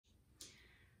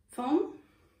foam,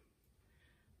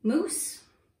 mousse.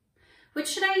 Which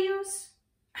should I use?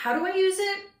 How do I use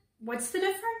it? What's the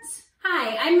difference?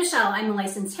 Hi, I'm Michelle. I'm a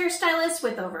licensed hairstylist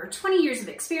with over 20 years of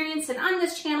experience, and on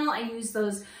this channel I use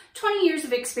those 20 years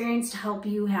of experience to help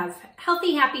you have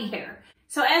healthy, happy hair.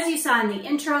 So as you saw in the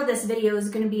intro, this video is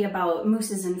going to be about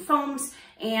mousses and foams,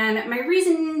 and my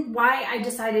reason why I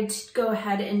decided to go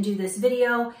ahead and do this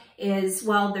video is,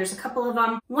 well, there's a couple of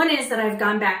them. One is that I've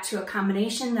gone back to a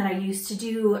combination that I used to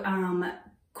do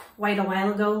quite a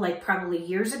while ago, like probably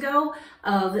years ago,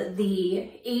 of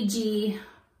the AG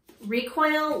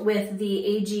recoil with the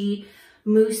AG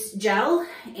mousse gel,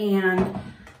 and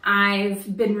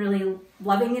I've been really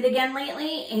loving it again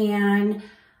lately, and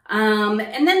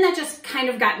then that just kind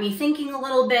of got me thinking a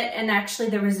little bit. And actually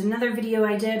there was another video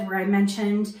I did where I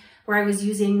mentioned where I was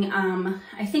using,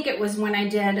 I think it was when I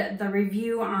did the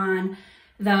review on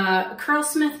the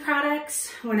Curlsmith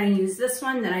products, when I used this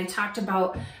one, that I talked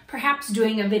about perhaps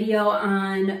doing a video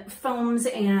on foams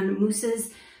and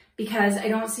mousses, because I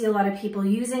don't see a lot of people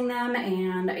using them,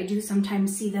 and I do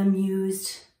sometimes see them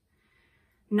used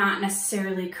not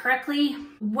necessarily correctly.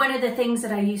 One of the things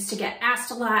that I used to get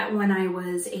asked a lot when I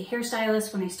was a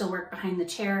hairstylist, when I still work behind the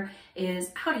chair,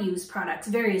 is how to use products,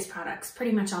 various products,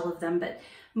 pretty much all of them, but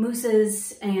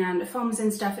mousses and foams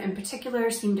and stuff in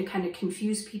particular seem to kind of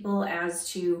confuse people as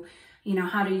to, you know,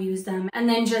 how to use them. And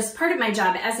then just part of my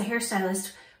job as a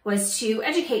hairstylist was to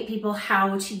educate people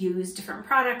how to use different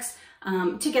products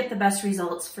to get the best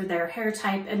results for their hair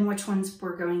type and which ones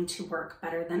were going to work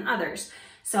better than others.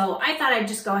 So I thought I'd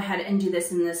just go ahead and do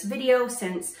this in this video,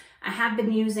 since I have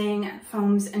been using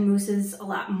foams and mousses a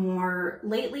lot more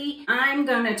lately. I'm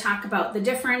going to talk about the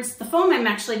difference. The foam I'm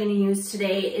actually going to use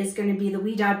today is going to be the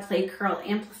Ouidad Playcurl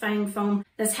amplifying foam.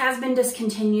 This has been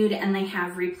discontinued and they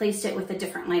have replaced it with a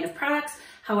different line of products.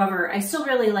 However, I still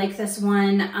really like this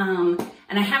one,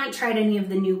 and I haven't tried any of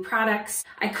the new products.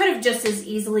 I could have just as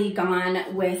easily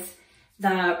gone with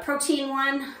the protein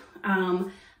one,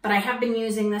 but I have been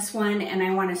using this one and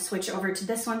I want to switch over to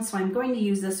this one, so I'm going to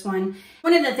use this one.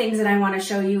 One of the things that I want to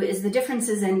show you is the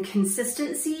differences in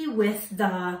consistency with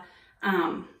the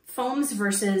foams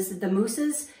versus the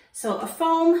mousses. So a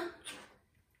foam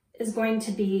is going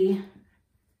to be,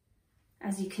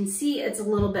 as you can see, it's a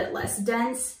little bit less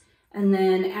dense. And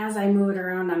then as I move it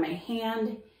around on my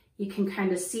hand, you can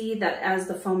kind of see that as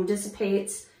the foam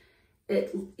dissipates,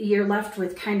 you're left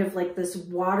with kind of like this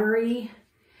watery,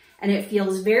 and it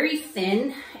feels very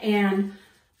thin. And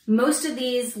most of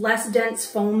these less dense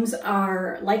foams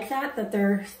are like that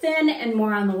they're thin and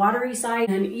more on the watery side,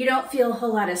 and you don't feel a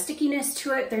whole lot of stickiness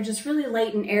to it. They're just really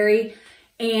light and airy.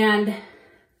 And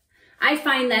I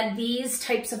find that these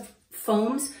types of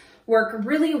foams work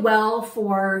really well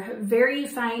for very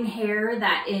fine hair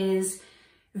that is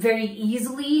very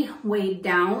easily weighed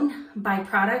down by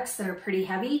products that are pretty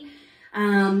heavy,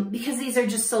 because these are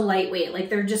just so lightweight. Like,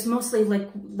 they're just mostly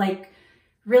like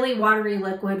really watery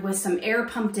liquid with some air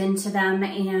pumped into them,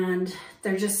 and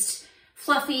they're just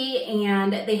fluffy,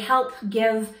 and they help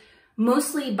give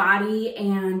mostly body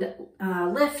and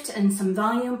lift and some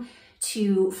volume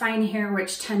to fine hair,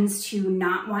 which tends to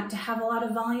not want to have a lot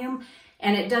of volume.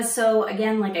 And it does so,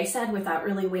 again, like I said, without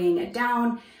really weighing it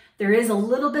down. There is a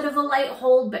little bit of a light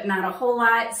hold, but not a whole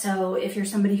lot. So if you're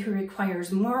somebody who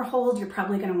requires more hold, you're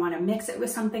probably going to want to mix it with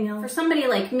something else. For somebody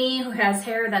like me who has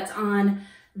hair that's on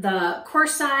the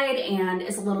coarse side and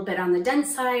is a little bit on the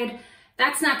dense side,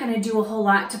 that's not going to do a whole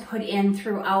lot to put in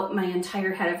throughout my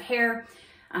entire head of hair.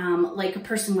 Like a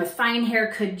person with fine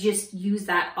hair could just use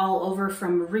that all over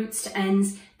from roots to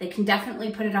ends. They can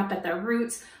definitely put it up at their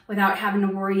roots without having to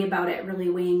worry about it really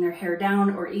weighing their hair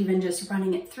down, or even just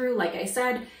running it through. Like I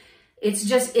said,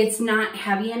 it's not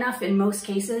heavy enough in most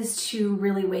cases to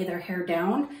really weigh their hair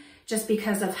down, just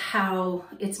because of how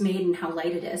it's made and how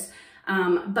light it is.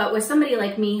 But with somebody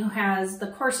like me who has the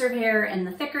coarser hair and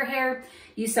the thicker hair,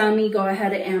 you saw me go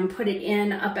ahead and put it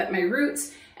in up at my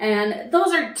roots. And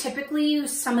those are typically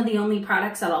some of the only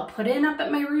products that I'll put in up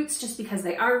at my roots, just because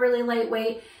they are really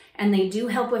lightweight and they do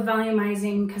help with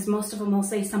volumizing, because most of them will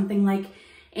say something like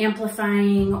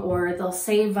amplifying, or they'll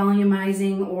say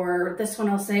volumizing, or this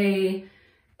one will say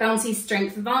bouncy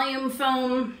strength volume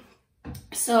foam.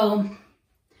 So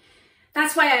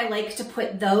that's why I like to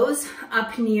put those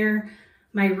up near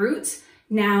my roots.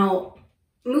 Now,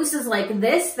 mousses like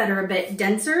this that are a bit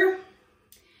denser,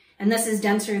 and this is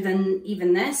denser than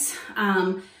even this,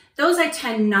 those I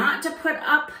tend not to put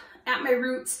up at my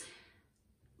roots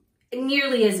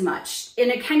nearly as much. And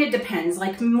it kind of depends.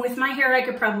 Like with my hair, I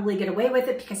could probably get away with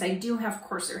it because I do have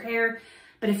coarser hair.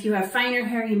 But if you have finer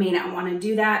hair, you may not want to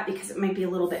do that because it might be a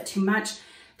little bit too much.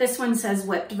 This one says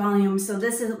whipped volume. So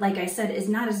this is, like I said, is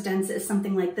not as dense as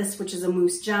something like this, which is a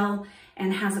mousse gel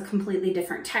and has a completely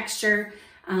different texture.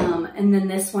 And then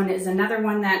this one is another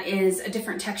one that is a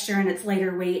different texture and it's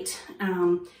lighter weight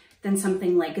than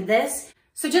something like this.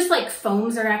 So just like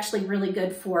foams are actually really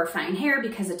good for fine hair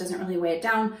because it doesn't really weigh it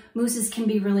down, mousses can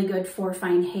be really good for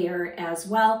fine hair as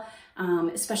well,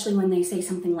 especially when they say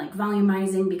something like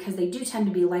volumizing, because they do tend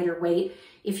to be lighter weight.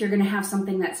 If you're gonna have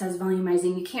something that says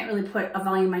volumizing, you can't really put a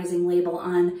volumizing label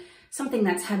on something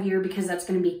that's heavier because that's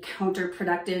gonna be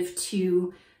counterproductive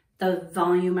to the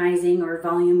volumizing or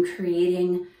volume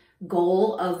creating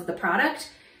goal of the product.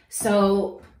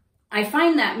 So I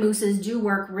find that mousses do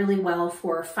work really well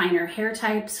for finer hair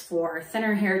types, for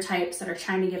thinner hair types that are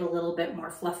trying to get a little bit more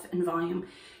fluff and volume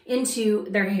into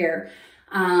their hair.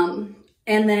 And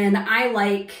then I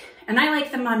like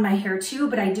them on my hair too,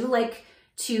 but I do like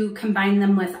to combine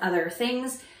them with other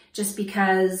things just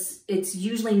because it's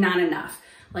usually not enough.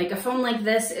 Like a foam like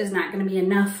this is not going to be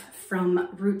enough from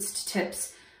roots to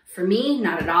tips. For me,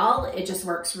 not at all. It just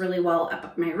works really well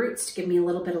up my roots to give me a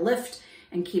little bit of lift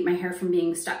and keep my hair from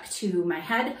being stuck to my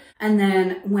head. And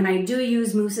then when I do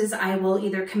use mousses, I will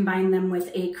either combine them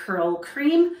with a curl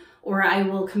cream or I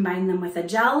will combine them with a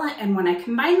gel. And when I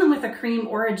combine them with a cream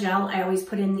or a gel, I always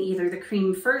put in either the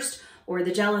cream first or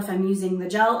the gel. If I'm using the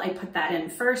gel, I put that in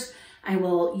first. I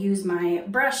will use my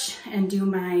brush and do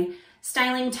my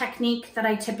styling technique that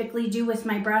I typically do with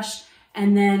my brush.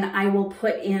 And then I will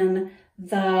put in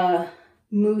the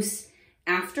mousse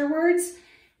afterwards.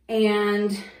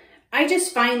 And I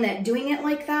just find that doing it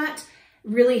like that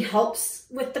really helps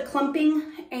with the clumping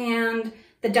and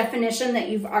the definition that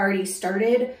you've already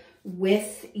started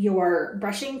with your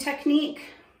brushing technique.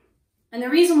 And the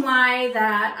reason why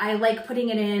that I like putting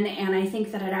it in, and I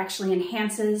think that it actually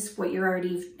enhances what you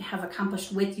already have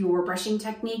accomplished with your brushing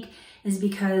technique, is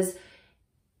because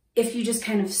if you just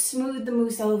kind of smooth the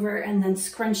mousse over and then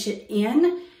scrunch it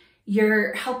in,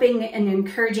 you're helping and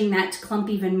encouraging that to clump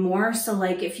even more. So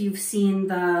like if you've seen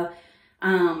the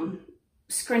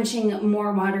scrunching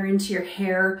more water into your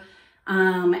hair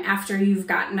after you've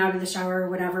gotten out of the shower or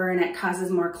whatever, and it causes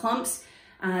more clumps,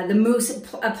 the mousse,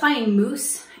 applying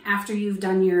mousse after you've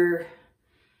done your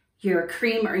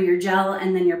cream or your gel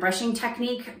and then your brushing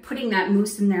technique, putting that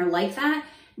mousse in there like that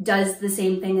does the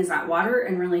same thing as that water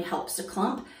and really helps to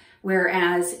clump.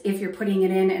 Whereas if you're putting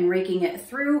it in and raking it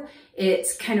through,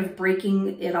 it's kind of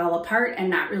breaking it all apart and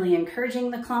not really encouraging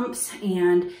the clumps.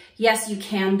 And yes, you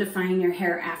can define your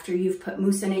hair after you've put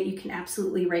mousse in it. You can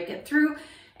absolutely rake it through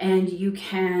and you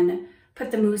can put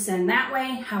the mousse in that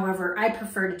way. However, I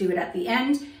prefer to do it at the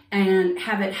end and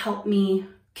have it help me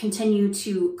continue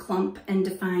to clump and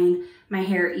define my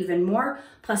hair even more,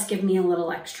 plus give me a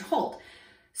little extra hold.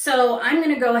 So I'm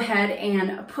gonna go ahead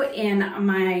and put in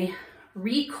my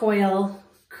recoil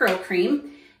curl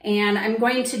cream, and I'm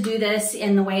going to do this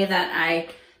in the way that I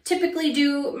typically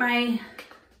do my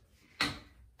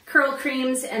curl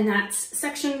creams, and that's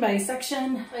section by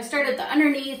section. I start at the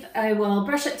underneath. I will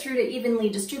brush it through to evenly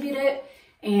distribute it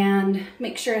and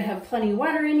make sure I have plenty of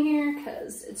water in here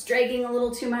because it's dragging a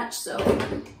little too much, so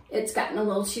it's gotten a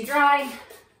little too dry.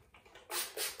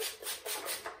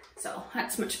 So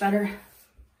that's much better.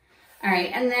 All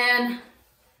right, and then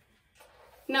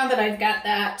now that I've got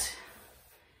that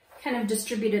kind of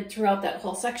distributed throughout that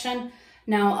whole section,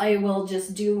 now I will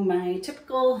just do my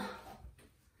typical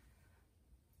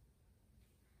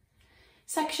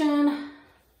section,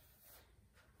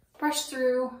 brush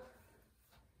through,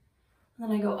 and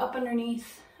then I go up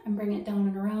underneath and bring it down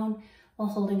and around while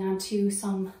holding on to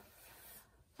some,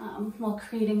 while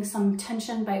creating some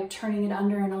tension by turning it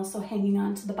under and also hanging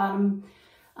on to the bottom,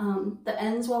 the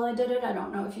ends while I did it. I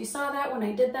don't know if you saw that when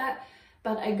I did that,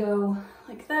 but I go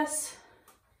like this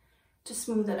to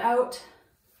smooth it out,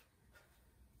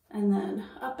 and then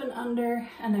up and under,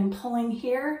 and I'm pulling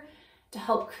here to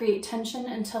help create tension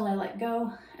until I let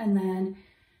go, and then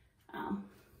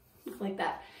like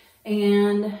that.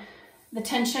 And the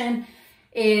tension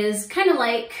is kind of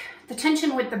like, the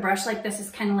tension with the brush like this is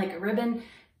kind of like a ribbon,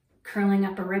 curling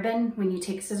up a ribbon when you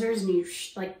take scissors and you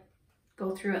like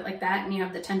go through it like that and you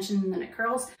have the tension and then it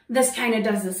curls. This kind of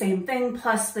does the same thing,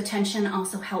 plus the tension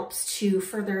also helps to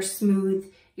further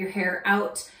smooth your hair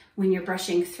out when you're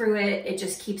brushing through it. It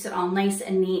just keeps it all nice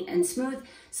and neat and smooth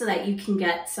so that you can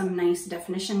get some nice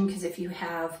definition, because if you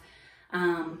have,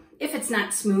 if it's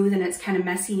not smooth and it's kind of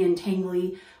messy and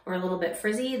tangly or a little bit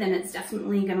frizzy, then it's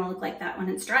definitely gonna look like that when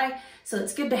it's dry. So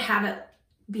it's good to have it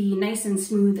be nice and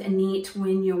smooth and neat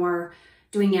when you're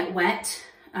doing it wet,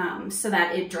 so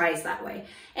that it dries that way.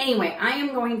 Anyway, I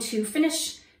am going to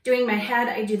finish doing my head.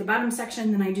 I do the bottom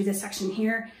section, then I do this section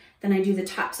here, Then I do the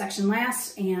top section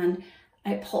last, and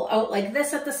I pull out like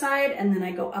this at the side, and then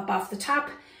I go up off the top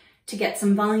to get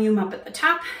some volume up at the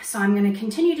top. So I'm gonna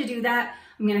continue to do that.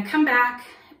 I'm gonna come back,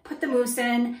 put the mousse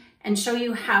in, and show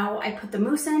you how I put the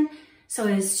mousse in so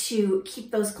as to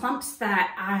keep those clumps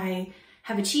that I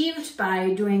have achieved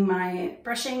by doing my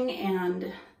brushing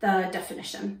and the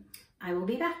definition. I will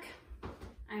be back.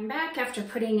 I'm back after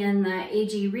putting in the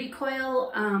AG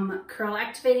Recoil Curl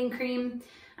Activating Cream.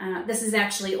 This is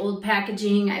actually old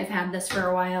packaging. I've had this for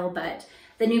a while, but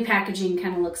the new packaging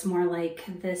kind of looks more like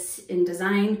this in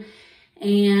design.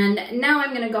 And now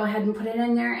I'm gonna go ahead and put it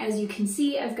in there. As you can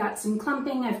see, I've got some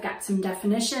clumping, I've got some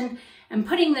definition, and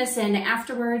putting this in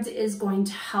afterwards is going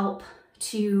to help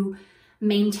to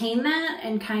maintain that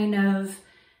and kind of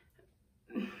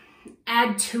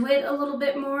add to it a little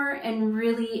bit more and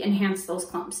really enhance those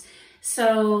clumps.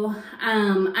 So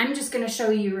I'm just gonna show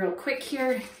you real quick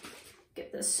here.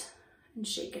 Get this and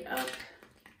shake it up.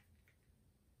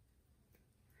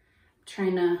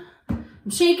 I'm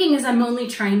shaking as I'm only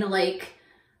trying to like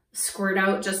squirt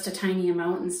out just a tiny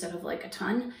amount instead of like a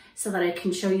ton, so that I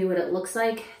can show you what it looks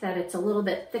like, that it's a little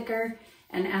bit thicker,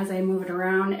 and as I move it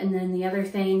around. And then the other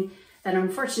thing that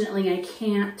unfortunately I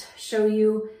can't show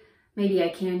you, maybe I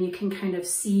can, you can kind of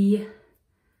see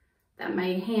that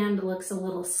my hand looks a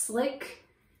little slick,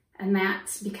 and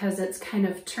that's because it's kind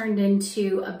of turned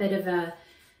into a bit of a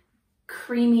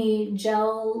creamy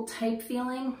gel type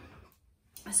feeling.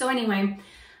 So anyway,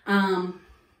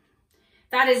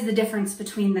 that is the difference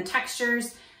between the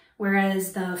textures,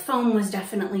 whereas the foam was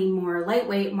definitely more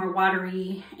lightweight, more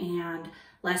watery, and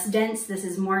less dense. This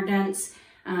is more dense.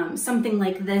 Something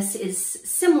like this is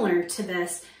similar to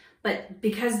this, but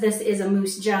because this is a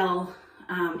mousse gel,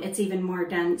 it's even more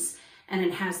dense, and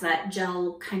it has that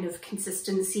gel kind of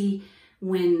consistency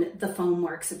when the foam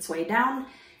works its way down,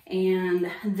 and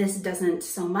this doesn't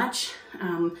so much.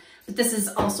 But this is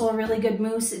also a really good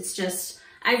mousse. It's just,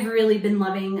 I've really been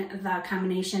loving the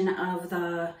combination of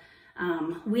the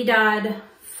Ouidad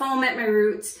foam at my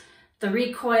roots, the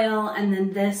Recoil, and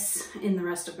then this in the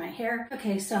rest of my hair.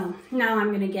 Okay, so now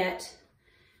I'm gonna get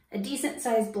a decent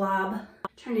sized blob.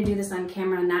 I'm trying to do this on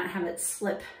camera and not have it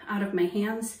slip out of my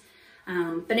hands.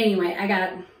 But anyway, I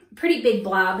got a pretty big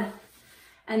blob,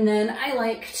 and then I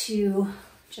like to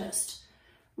just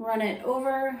run it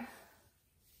over.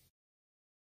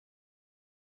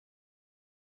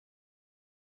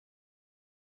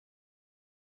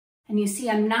 And you see,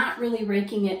 I'm not really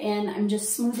raking it in, I'm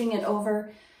just smoothing it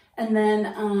over, and then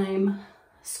I'm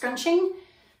scrunching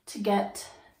to get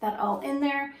that all in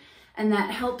there, and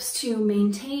that helps to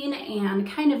maintain and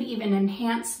kind of even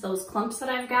enhance those clumps that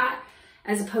I've got,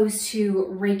 as opposed to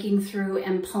raking through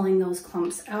and pulling those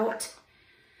clumps out.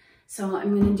 So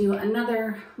I'm gonna do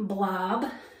another blob.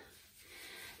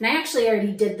 And I actually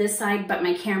already did this side, but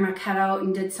my camera cut out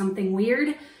and did something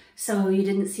weird, so you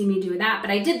didn't see me do that.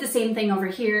 But I did the same thing over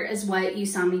here as what you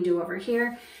saw me do over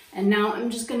here. And now I'm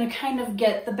just gonna kind of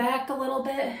get the back a little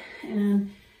bit,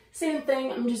 and same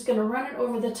thing, I'm just gonna run it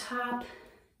over the top.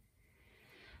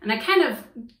 And I kind of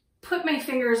put my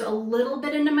fingers a little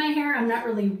bit into my hair. I'm not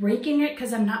really raking it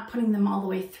because I'm not putting them all the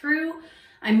way through.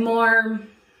 I'm more,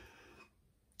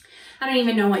 I don't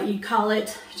even know what you'd call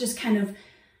it, just kind of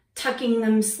tucking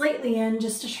them slightly in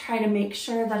just to try to make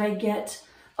sure that I get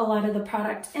a lot of the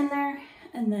product in there.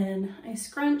 And then I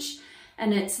scrunch,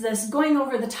 and it's this going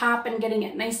over the top and getting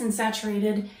it nice and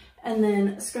saturated, and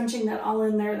then scrunching that all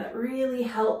in there that really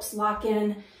helps lock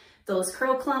in those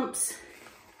curl clumps.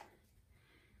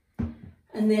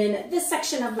 And then this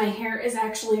section of my hair is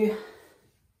actually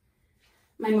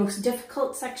my most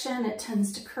difficult section. It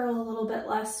tends to curl a little bit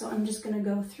less, so I'm just gonna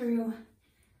go through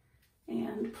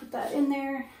and put that in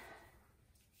there.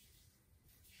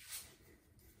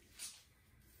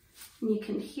 And you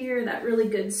can hear that really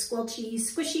good squelchy,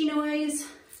 squishy noise.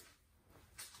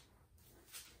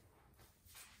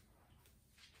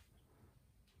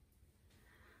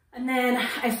 And then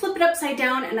I flip it upside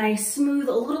down and I smooth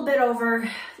a little bit over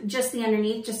just the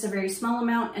underneath, just a very small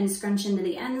amount, and scrunch into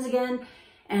the ends again.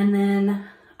 And then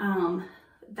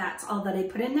that's all that I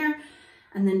put in there,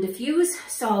 and then diffuse.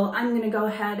 So I'm gonna go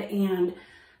ahead and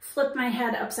flip my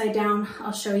head upside down.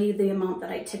 I'll show you the amount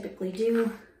that I typically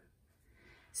do.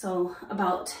 So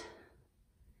about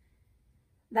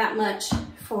that much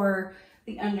for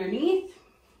the underneath.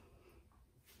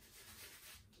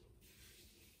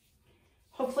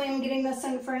 Hopefully I'm getting this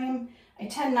in frame. I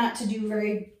tend not to do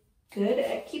very good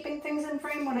at keeping things in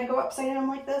frame when I go upside down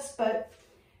like this, but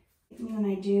then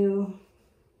I do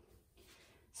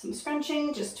some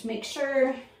scrunching just to make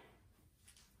sure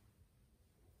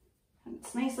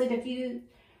it's nicely diffused,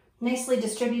 nicely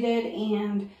distributed,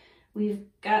 and we've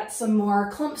got some more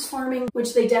clumps forming,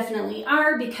 which they definitely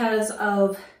are because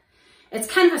of, it's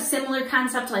kind of a similar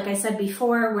concept like I said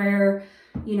before, where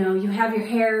you know, you have your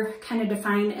hair kind of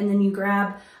defined and then you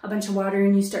grab a bunch of water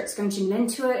and you start scrunching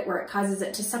into it, where it causes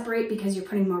it to separate because you're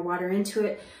putting more water into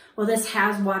it. Well, this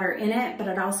has water in it, but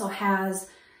it also has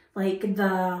like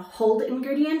the hold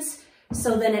ingredients.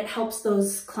 So then it helps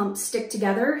those clumps stick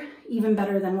together even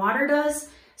better than water does.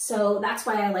 So that's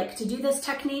why I like to do this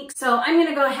technique. So I'm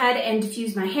gonna go ahead and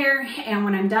diffuse my hair, and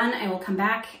when I'm done, I will come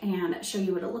back and show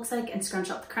you what it looks like and scrunch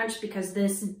out the crunch, because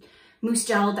this mousse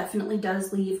gel definitely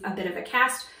does leave a bit of a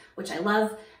cast, which I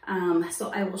love.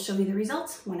 So I will show you the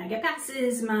results when I get back. This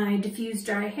is my diffused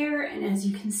dry hair, and as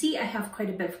you can see, I have quite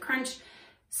a bit of crunch.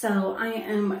 So I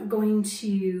am going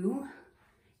to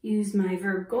use my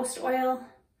Verb Ghost Oil,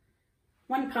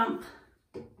 1 pump.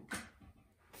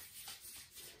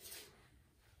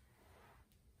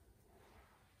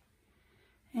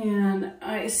 And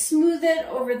I smooth it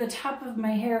over the top of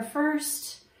my hair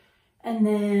first, and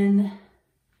then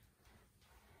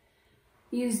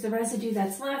use the residue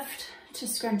that's left to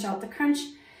scrunch out the crunch.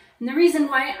 And the reason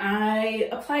why I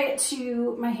apply it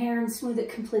to my hair and smooth it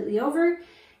completely over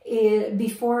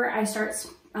before I start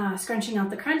scrunching out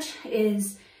the crunch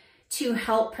is to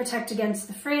help protect against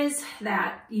the frizz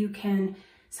that you can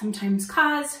sometimes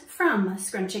cause from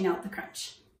scrunching out the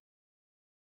crunch.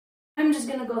 I'm just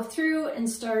gonna go through and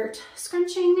start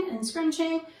scrunching and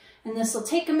scrunching, and this will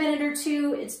take a minute or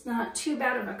two. It's not too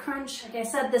bad of a crunch. Like I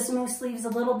said, this mousse leaves a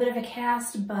little bit of a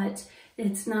cast, but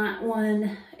it's not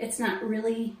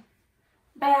really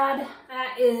bad.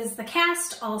 That is the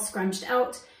cast all scrunched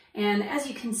out. And as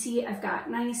you can see, I've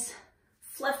got nice,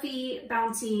 fluffy,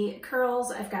 bouncy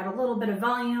curls. I've got a little bit of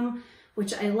volume,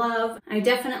 which I love. I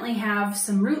definitely have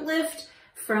some root lift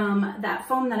from that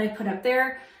foam that I put up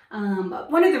there. But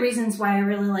one of the reasons why I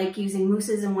really like using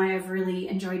mousses and why I've really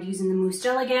enjoyed using the mousse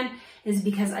gel again is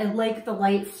because I like the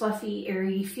light, fluffy,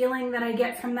 airy feeling that I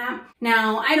get from that.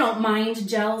 Now, I don't mind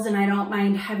gels and I don't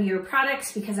mind heavier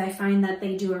products because I find that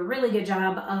they do a really good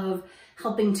job of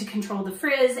helping to control the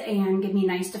frizz and give me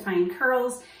nice defined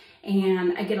curls,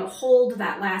 and I get a hold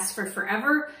that lasts for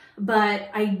forever. But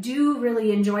I do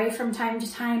really enjoy from time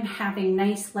to time having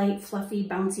nice, light, fluffy,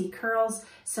 bouncy curls.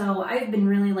 So I've been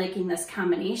really liking this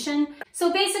combination.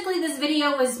 So basically this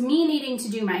video was me needing to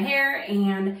do my hair,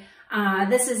 and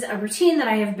this is a routine that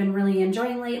I have been really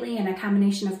enjoying lately and a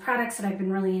combination of products that I've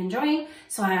been really enjoying.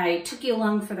 So I took you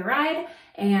along for the ride,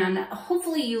 and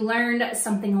hopefully you learned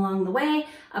something along the way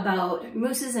about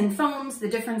mousses and foams, the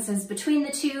differences between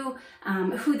the two,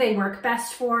 who they work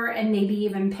best for, and maybe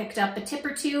even picked up a tip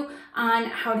or two on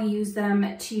how to use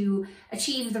them to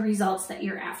achieve the results that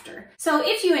you're after. So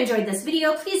if you enjoyed this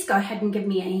video, please go ahead and give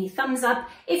me a thumbs up.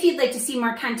 If you'd like to see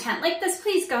more content like this,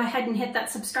 please go ahead and hit that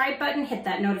subscribe button, hit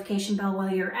that notification bell while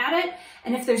you're at it.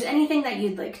 And if there's anything that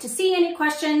you'd like to see, any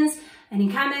questions, any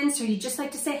comments, or you'd just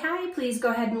like to say hi, please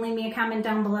go ahead and leave me a comment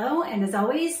down below. And as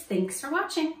always, thanks for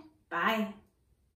watching. Bye.